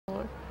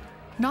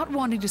Not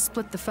wanting to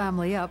split the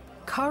family up,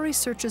 Kari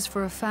searches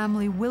for a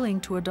family willing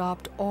to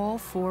adopt all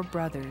 4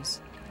 brothers.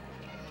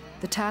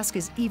 The task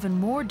is even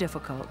more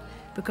difficult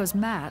because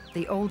Matt,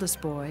 the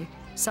oldest boy,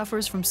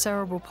 suffers from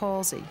cerebral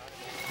palsy.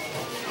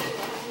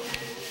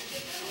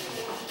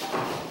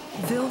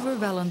 Vilver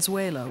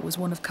Valenzuela was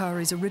one of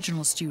Kari's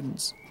original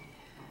students.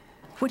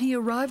 When he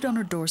arrived on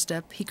her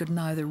doorstep, he could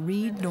neither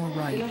read nor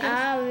write.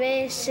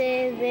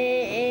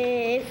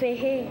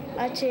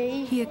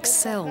 He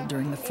excelled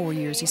during the 4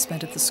 years he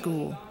spent at the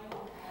school.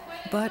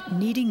 But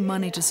needing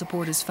money to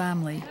support his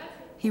family,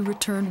 he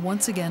returned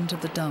once again to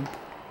the dump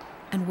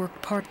and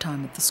worked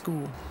part-time at the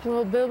school.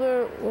 Well,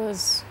 Vilver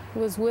was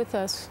with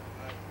us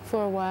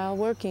for a while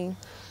working,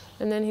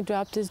 and then he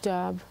dropped his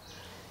job.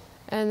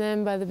 And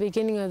then by the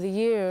beginning of the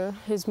year,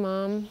 his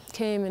mom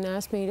came and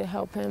asked me to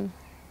help him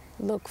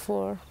look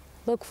for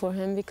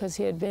him because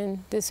he had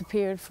been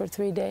disappeared for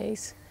 3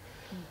 days.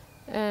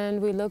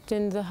 And we looked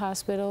into the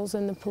hospitals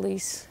and the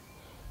police,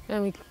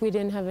 and we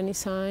didn't have any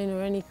sign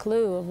or any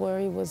clue of where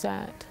he was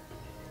at.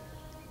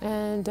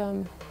 And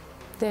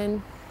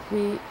then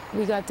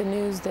we got the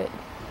news that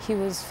he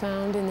was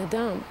found in the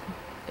dump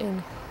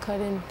and cut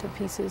into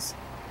pieces.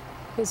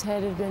 His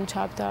head had been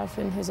chopped off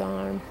in his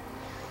arm,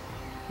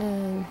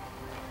 and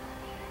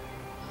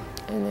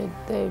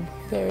they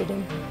buried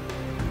him.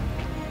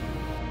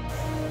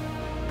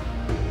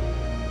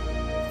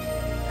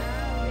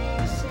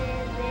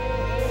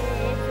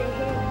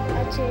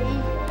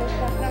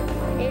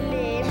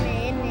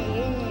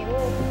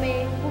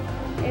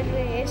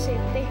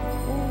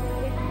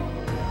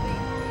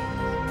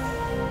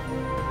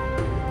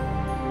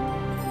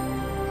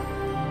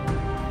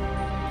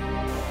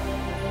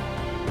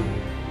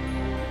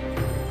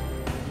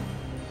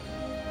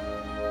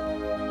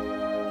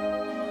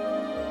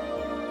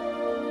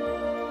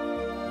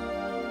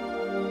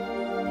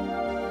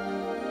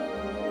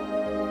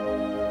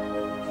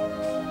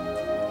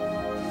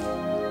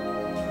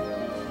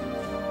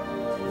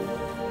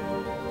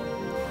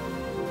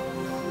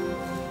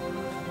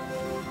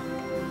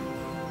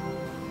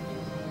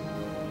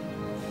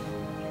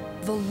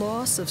 The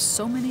loss of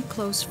so many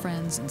close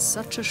friends in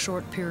such a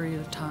short period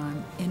of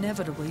time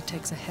inevitably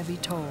takes a heavy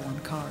toll on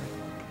Kari.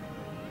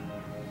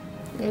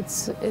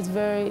 It's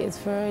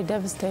very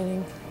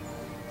devastating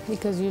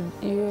because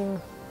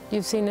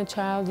you've seen a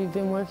child, you've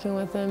been working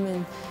with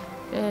them,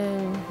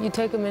 and you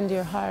take them into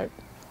your heart.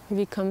 He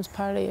becomes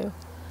part of you,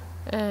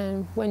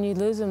 and when you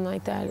lose them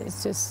like that,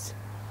 it's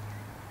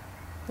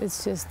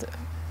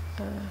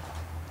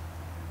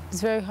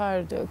very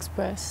hard to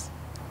express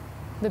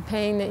the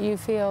pain that you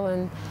feel,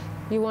 and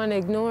you want to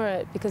ignore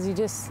it because you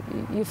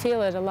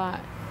feel it a lot,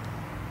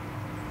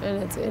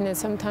 and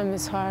sometimes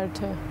it's hard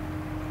to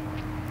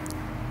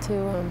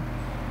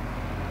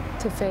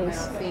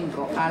face.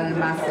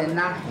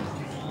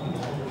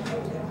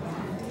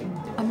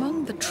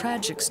 Among the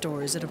tragic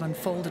stories that have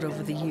unfolded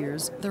over the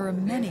years, there are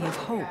many of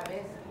hope.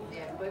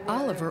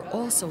 Oliver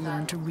also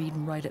learned to read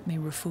and write at Mi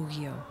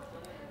Refugio.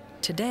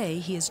 Today,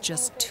 he is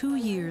just 2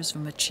 years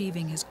from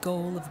achieving his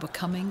goal of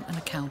becoming an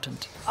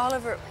accountant.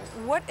 Oliver,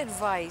 what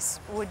advice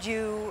would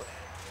you,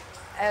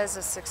 as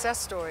a success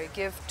story,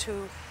 give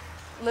to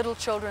little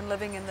children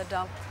living in the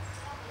dump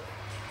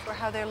for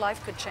how their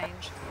life could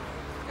change?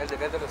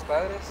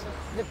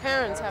 The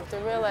parents have to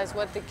realize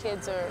what the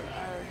kids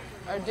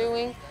are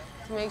doing,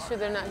 to make sure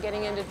they're not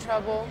getting into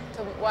trouble,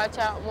 to watch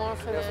out more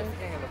for them,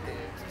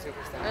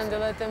 and to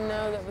let them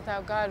know that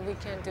without God we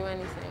can't do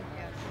anything.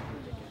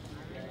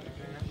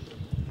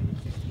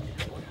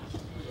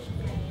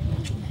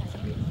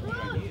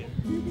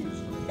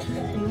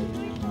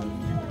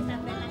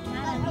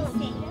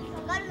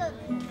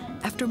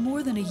 After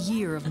more than a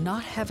year of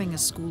not having a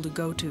school to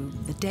go to,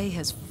 the day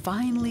has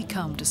finally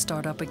come to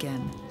start up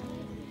again.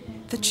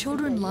 The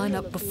children line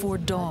up before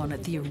dawn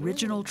at the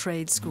original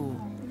trade school.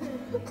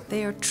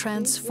 They are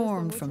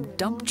transformed from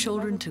dump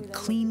children to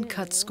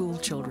clean-cut school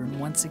children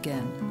once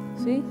again.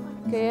 Sí,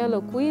 que ella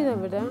lo cuida,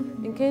 ¿verdad?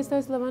 ¿En qué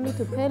estás lavando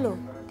tu pelo?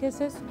 ¿Qué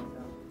es eso?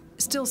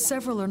 Still,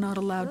 several are not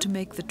allowed to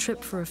make the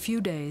trip for a few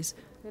days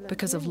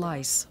because of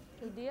lice.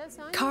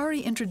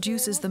 Kari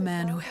introduces the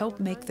man who helped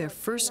make their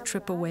first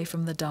trip away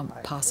from the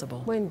dump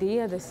possible. Buen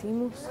día,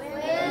 decimos.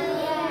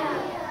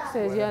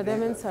 Ustedes ya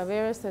deben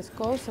saber estas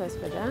cosas,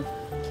 ¿verdad?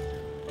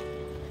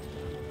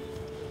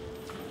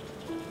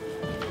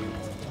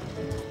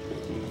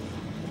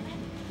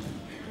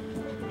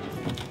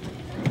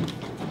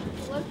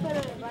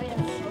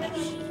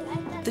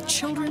 The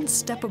children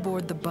step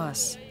aboard the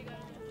bus,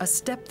 a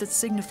step that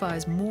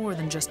signifies more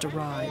than just a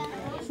ride.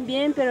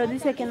 Bien, pero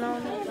dice que no.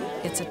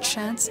 It's a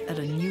chance at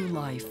a new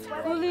life.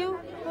 Julio,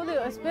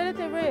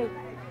 espérate, Ray.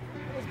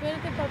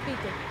 Espérate,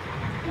 papito.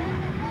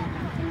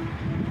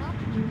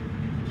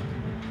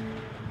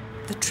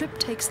 The trip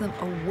takes them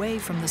away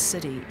from the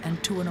city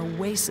and to an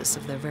oasis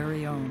of their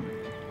very own.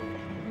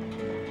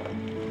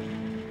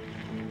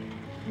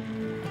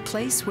 A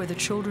place where the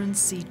children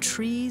see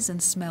trees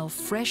and smell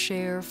fresh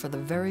air for the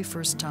very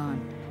first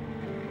time.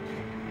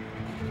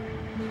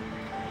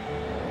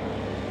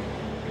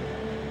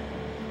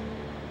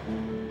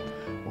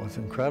 it's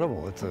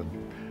incredible. It's a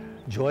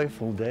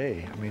joyful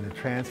day. I mean, the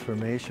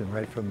transformation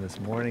right from this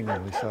morning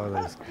when we saw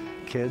those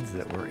kids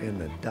that were in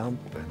the dump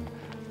and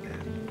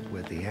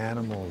with the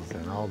animals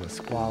and all the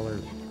squalor,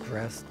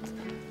 dressed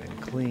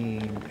and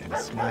clean and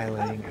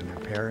smiling, and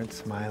their parents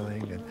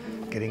smiling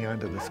and getting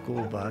onto the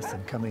school bus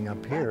and coming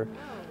up here.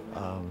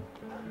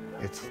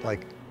 It's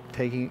like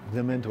taking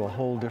them into a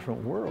whole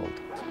different world.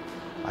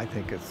 I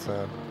think it's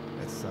a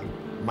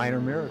minor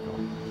miracle.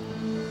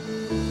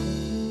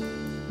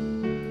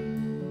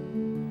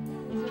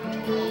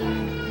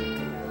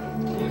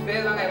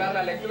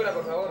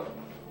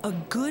 A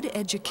good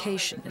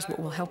education is what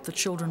will help the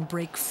children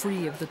break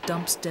free of the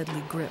dump's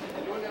deadly grip.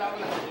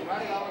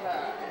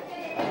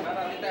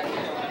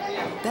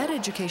 That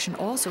education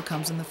also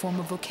comes in the form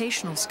of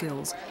vocational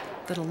skills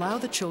that allow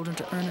the children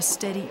to earn a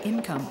steady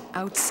income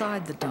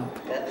outside the dump.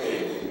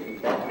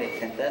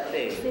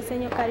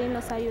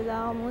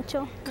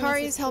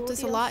 Kari has helped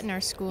us a lot in our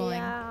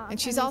schooling, and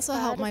she's also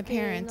helped my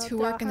parents who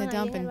work in the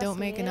dump and don't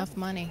make enough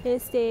money.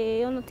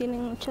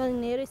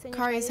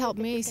 Kari has helped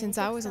me since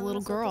I was a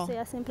little girl.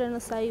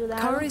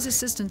 Kari's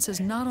assistance has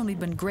not only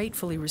been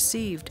gratefully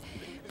received,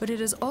 but it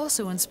has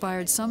also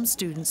inspired some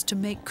students to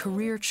make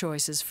career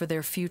choices for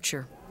their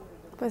future.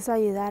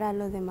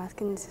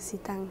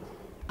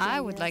 I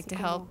would like to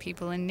help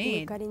people in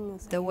need,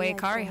 the way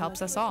Kari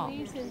helps us all.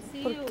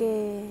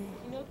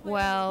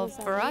 Well,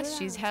 for us,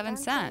 she's heaven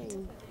sent.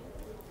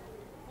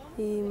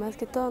 She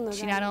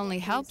not only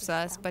helps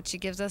us, but she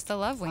gives us the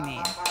love we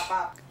need.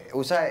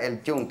 Usa el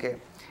yunque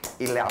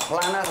y le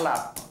aplanas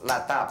la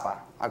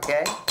tapa,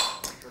 ¿ok?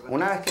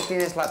 Una vez que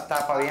tienes la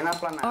tapa bien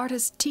aplanada.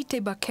 Artist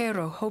Tite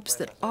Baquero hopes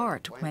that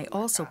art may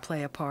also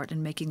play a part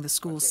in making the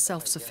schools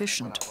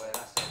self-sufficient.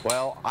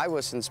 Well, I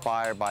was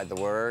inspired by the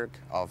work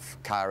of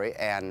Kari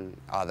and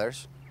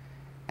others,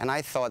 and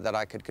I thought that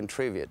I could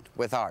contribute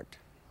with art,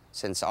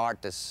 since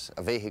art is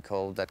a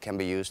vehicle that can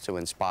be used to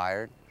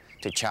inspire,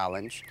 to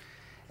challenge.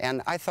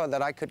 And I thought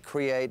that I could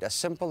create a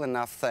simple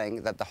enough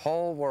thing that the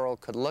whole world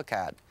could look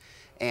at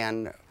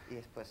and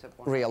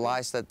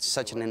realize that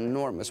such an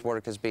enormous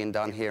work is being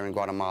done here in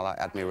Guatemala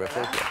at Mi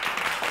Refugio.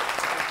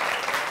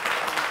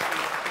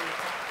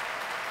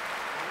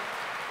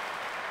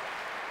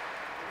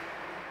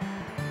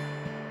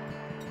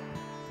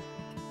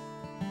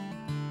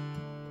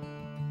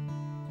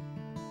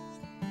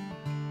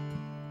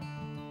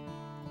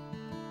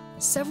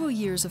 Several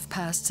years have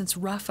passed since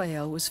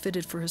Rafael was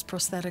fitted for his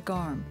prosthetic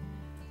arm.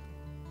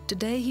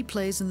 Today he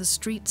plays in the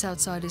streets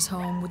outside his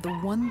home with the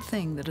one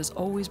thing that has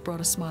always brought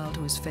a smile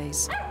to his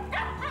face,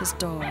 his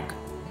dog.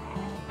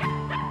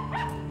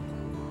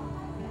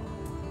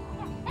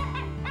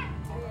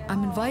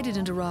 I'm invited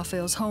into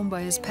Rafael's home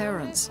by his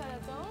parents.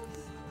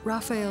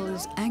 Rafael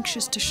is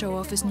anxious to show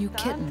off his new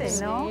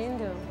kittens.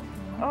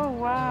 Oh,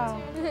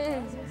 wow.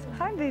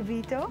 Hi,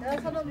 bebito.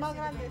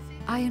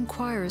 I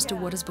inquire as to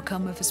what has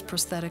become of his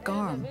prosthetic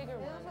arm.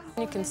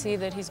 You can see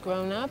that he's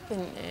grown up,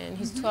 and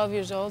he's 12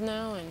 years old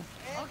now,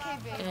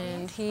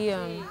 and he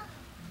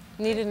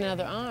needed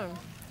another arm.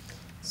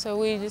 So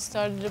we just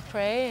started to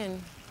pray,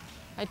 and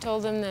I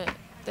told him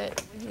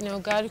that you know,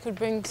 God could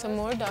bring some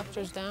more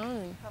doctors down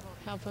and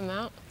help him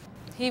out.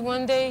 He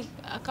one day,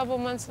 a couple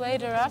months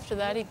later after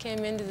that, he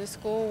came into the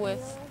school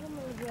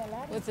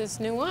with this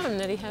new arm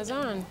that he has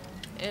on.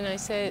 And I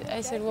said,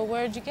 well,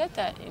 where did you get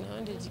that? You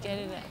know, did you get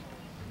it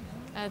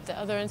at the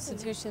other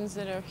institutions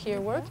that are here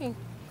working?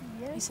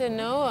 He said,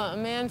 no, a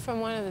man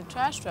from one of the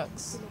trash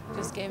trucks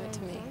just gave it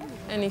to me.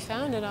 And he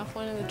found it off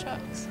one of the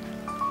trucks.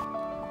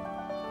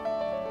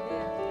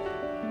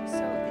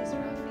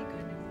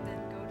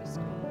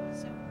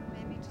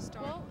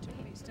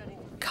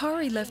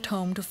 Kari left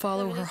home to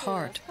follow her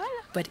heart,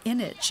 but in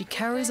it she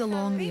carries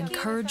along the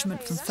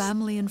encouragement from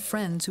family and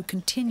friends who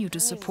continue to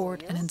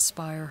support and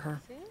inspire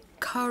her.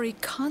 Kari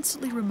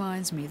constantly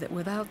reminds me that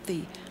without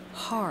the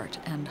heart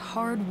and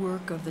hard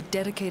work of the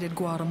dedicated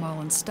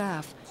Guatemalan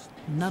staff,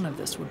 none of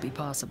this would be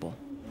possible.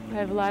 I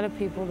have a lot of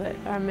people that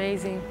are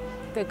amazing,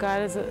 that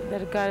God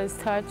has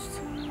touched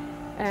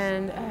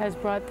and has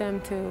brought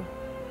them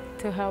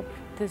to help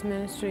this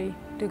ministry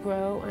to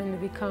grow and to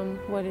become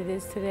what it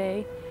is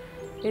today.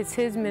 It's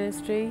His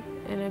ministry,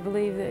 and I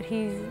believe that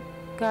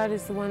God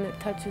is the one that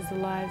touches the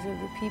lives of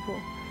the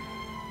people.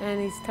 And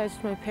He's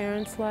touched my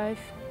parents'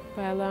 life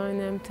by allowing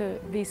them to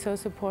be so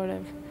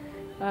supportive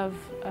of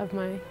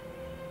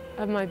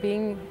my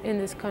being in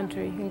this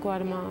country, in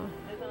Guatemala.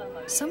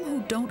 Some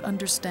who don't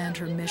understand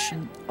her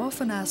mission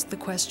often ask the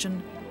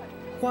question,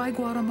 why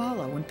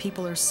Guatemala when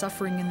people are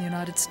suffering in the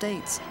United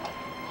States?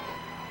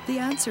 The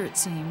answer, it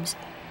seems,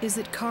 is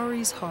that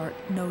Kari's heart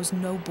knows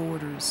no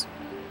borders.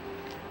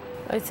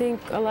 I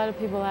think a lot of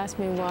people ask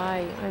me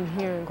why I'm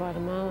here in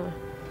Guatemala,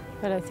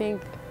 but I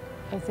think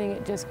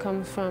it just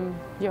comes from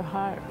your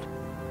heart,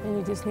 and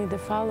you just need to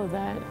follow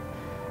that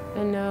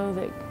and know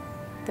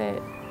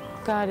that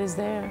God is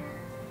there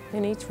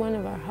in each one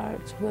of our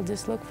hearts. We'll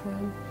just look for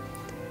Him,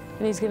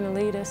 and He's going to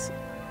lead us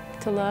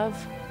to love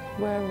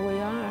wherever we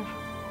are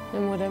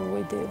and whatever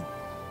we do.